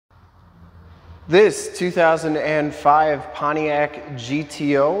This 2005 Pontiac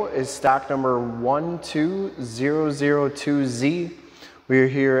GTO is stock number 12002Z. We're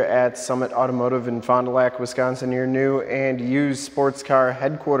here at Summit Automotive in Fond du Lac, Wisconsin, your new and used sports car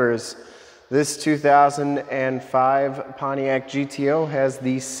headquarters. This 2005 Pontiac GTO has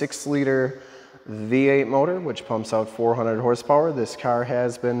the 6-liter V8 motor, which pumps out 400 horsepower. This car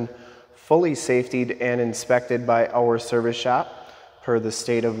has been fully safetied and inspected by our service shop. Per the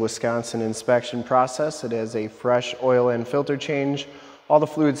state of Wisconsin inspection process, it has a fresh oil and filter change. All the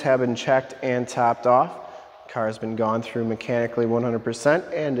fluids have been checked and topped off. The car has been gone through mechanically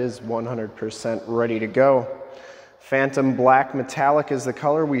 100% and is 100% ready to go. Phantom Black Metallic is the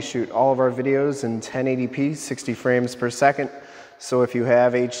color. We shoot all of our videos in 1080p, 60 frames per second. So if you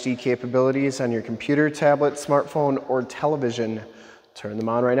have HD capabilities on your computer, tablet, smartphone, or television, turn them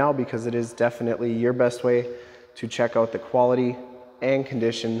on right now because it is definitely your best way to check out the quality and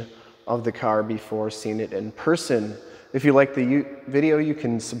condition of the car before seeing it in person. If you like the video, you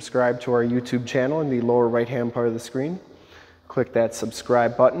can subscribe to our YouTube channel in the lower right hand part of the screen. Click that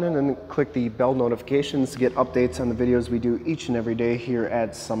subscribe button and then click the bell notifications to get updates on the videos we do each and every day here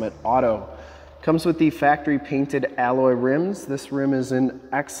at Summit Auto. Comes with the factory painted alloy rims. This rim is in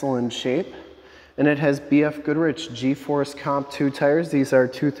excellent shape and it has BF Goodrich G-Force Comp 2 tires. These are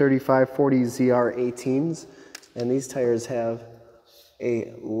 235/40 ZR18s and these tires have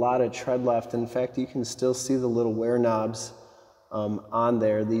a lot of tread left. In fact, you can still see the little wear knobs on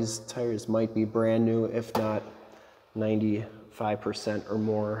there. These tires might be brand new, if not 95% or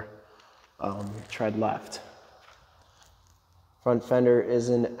more tread left. Front fender is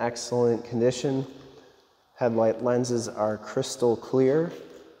in excellent condition. Headlight lenses are crystal clear.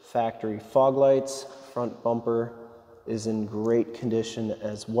 Factory fog lights. Front bumper is in great condition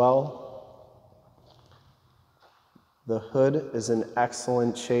as well. The hood is in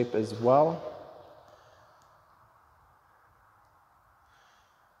excellent shape as well.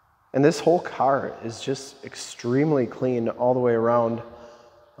 And this whole car is just extremely clean all the way around.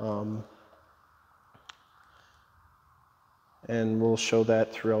 And we'll show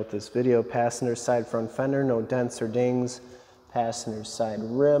that throughout this video. Passenger side front fender, no dents or dings. Passenger side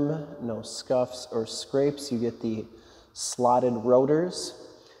rim, no scuffs or scrapes. You get the slotted rotors.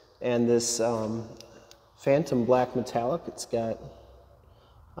 And this Phantom Black Metallic, it's got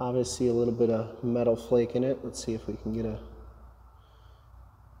obviously a little bit of metal flake in it. Let's see if we can get a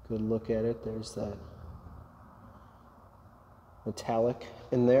good look at it. There's that metallic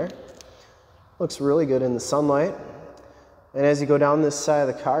in there. Looks really good in the sunlight. And as you go down this side of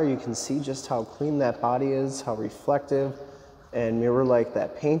the car, you can see just how clean that body is, how reflective and mirror-like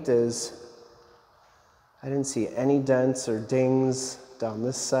that paint is. I didn't see any dents or dings down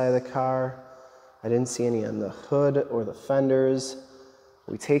this side of the car. I didn't see any on the hood or the fenders.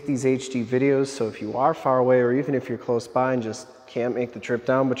 We take these HD videos, so if you are far away or even if you're close by and just can't make the trip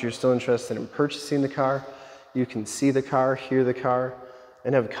down, but you're still interested in purchasing the car, you can see the car, hear the car,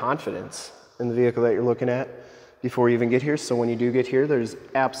 and have confidence in the vehicle that you're looking at before you even get here. So when you do get here, there's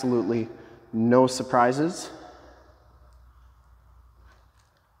absolutely no surprises.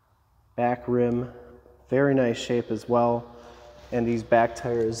 Back rim, very nice shape as well. And these back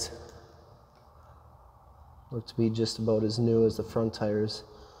tires look to be just about as new as the front tires.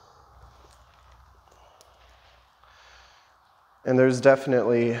 And there's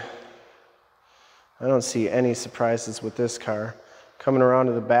definitely, I don't see any surprises with this car. Coming around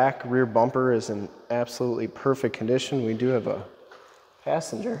to the back, rear bumper is in absolutely perfect condition. We do have a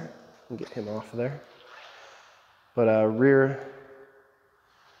passenger. I'll get him off of there. But rear,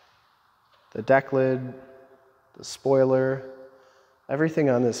 the deck lid, the spoiler, everything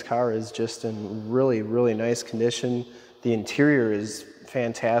on this car is just in really, really nice condition. The interior is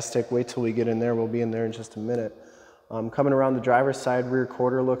fantastic. Wait till we get in there. We'll be in there in just a minute. Coming around the driver's side, rear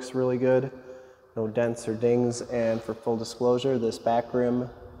quarter looks really good. No dents or dings. And for full disclosure, this back rim,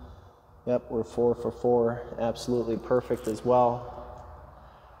 yep, we're 4 for 4. Absolutely perfect as well.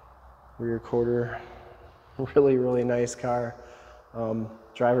 Rear quarter, really, really nice car.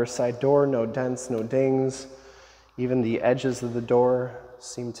 Driver's side door, no dents, no dings. Even the edges of the door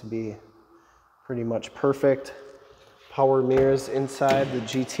seem to be pretty much perfect. Power mirrors inside. The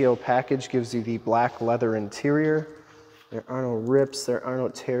GTO package gives you the black leather interior. There are no rips, there are no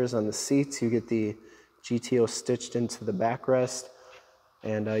tears on the seats. You get the GTO stitched into the backrest.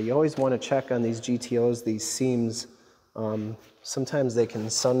 And you always want to check on these GTOs, these seams. Sometimes they can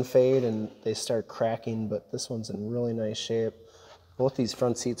sun fade and they start cracking, but this one's in really nice shape. Both these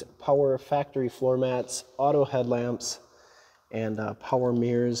front seats are power factory floor mats, auto headlamps, and power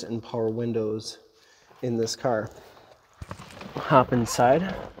mirrors and power windows in this car. Hop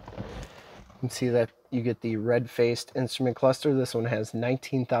inside. can see that you get the red-faced instrument cluster. This one has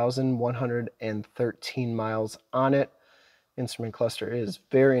 19,113 miles on it. Instrument cluster is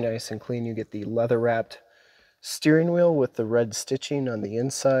very nice and clean. You get the leather-wrapped steering wheel with the red stitching on the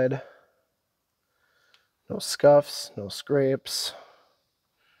inside. No scuffs, no scrapes.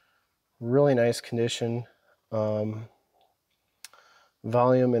 Really nice condition. Volume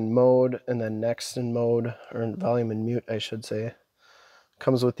and mode, and then next in mode, or volume and mute, I should say.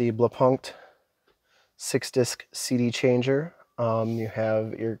 Comes with the Blaupunkt 6-disc CD changer. You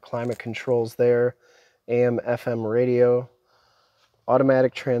have your climate controls there, AM, FM radio,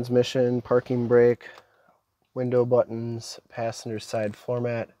 automatic transmission, parking brake, window buttons, passenger side floor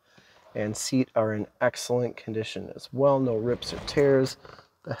mat, and seat are in excellent condition as well. No rips or tears.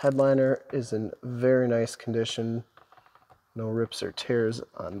 The headliner is in very nice condition. No rips or tears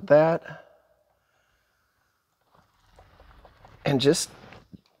on that. And just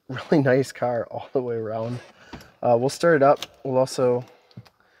really nice car all the way around. We'll start it up. We'll also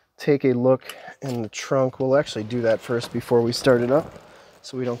take a look in the trunk. We'll actually do that first before we start it up,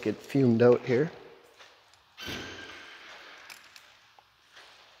 so we don't get fumed out here.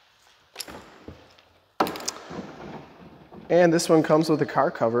 And this one comes with a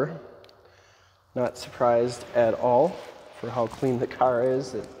car cover. Not surprised at all for how clean the car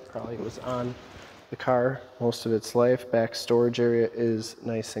is. It probably was on the car most of its life. Back storage area is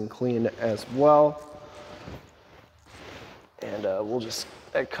nice and clean as well. And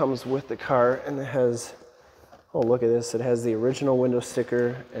it comes with the car, and it has, oh, look at this. It has the original window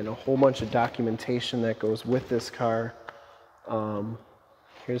sticker and a whole bunch of documentation that goes with this car.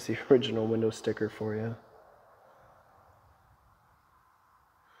 Here's the original window sticker for you.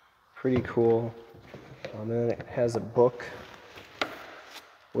 Pretty cool. And then it has a book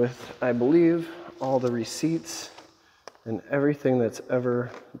with, I believe, all the receipts and everything that's ever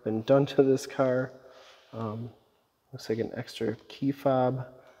been done to this car. Looks like an extra key fob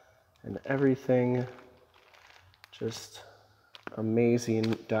and everything. Just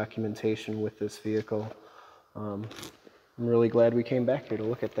amazing documentation with this vehicle. I'm really glad we came back here to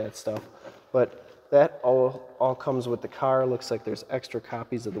look at that stuff. But that all comes with the car. Looks like there's extra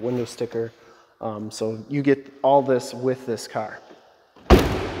copies of the window sticker. So you get all this with this car.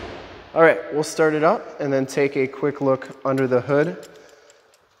 All right, we'll start it up and then take a quick look under the hood.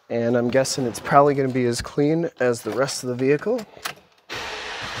 And I'm guessing it's probably going to be as clean as the rest of the vehicle.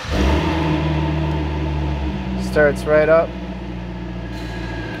 Starts right up.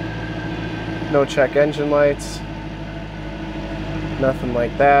 No check engine lights. Nothing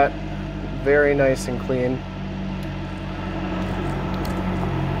like that. Very nice and clean.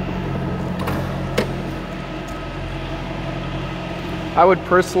 I would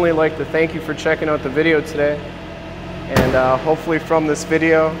personally like to thank you for checking out the video today, and hopefully from this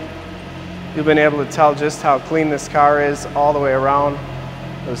video you've been able to tell just how clean this car is all the way around.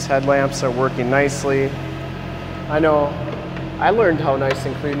 Those headlamps are working nicely. I know I learned how nice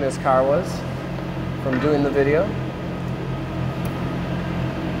and clean this car was from doing the video.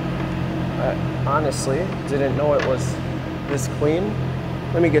 I honestly didn't know it was this clean.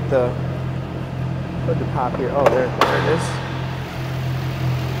 Let me get the hood to pop here. Oh, there it is.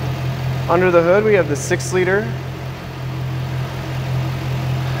 Under the hood, we have the 6-liter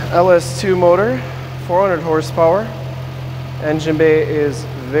LS2 motor, 400 horsepower. Engine bay is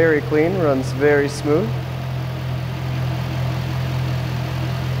very clean, runs very smooth.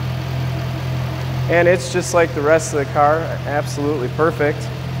 And it's just like the rest of the car, absolutely perfect.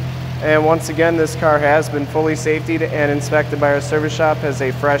 And once again, this car has been fully safetied and inspected by our service shop, has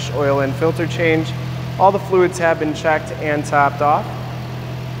a fresh oil and filter change. All the fluids have been checked and topped off.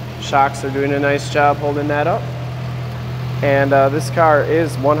 Shocks are doing a nice job holding that up. And this car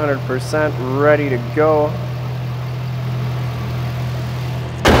is 100% ready to go.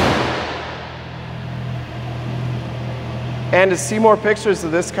 And to see more pictures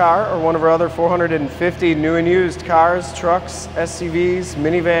of this car or one of our other 450 new and used cars, trucks, SUVs,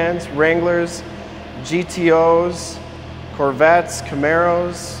 minivans, Wranglers, GTOs, Corvettes,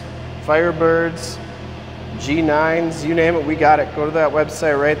 Camaros, Firebirds, G9s, you name it, we got it. Go to that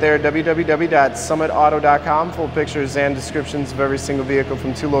website right there, www.summitauto.com. Full pictures and descriptions of every single vehicle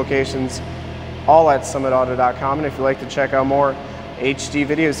from 2 locations, all at summitauto.com. And if you'd like to check out more HD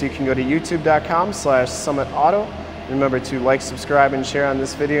videos, you can go to youtube.com/summitauto. Remember to like, subscribe, and share on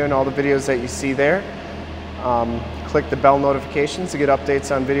this video and all the videos that you see there. Click the bell notifications to get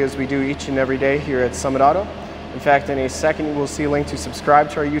updates on videos we do each and every day here at Summit Auto. In fact, in a second, you will see a link to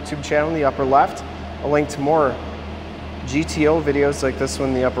subscribe to our YouTube channel in the upper left, a link to more GTO videos like this one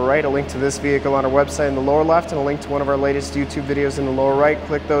in the upper right, a link to this vehicle on our website in the lower left, and a link to one of our latest YouTube videos in the lower right.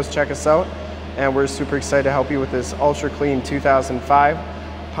 Click those, check us out. and we're super excited to help you with this ultra clean 2005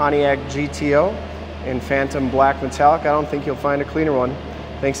 Pontiac GTO in Phantom Black Metallic. I don't think you'll find a cleaner one.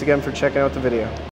 Thanks again for checking out the video.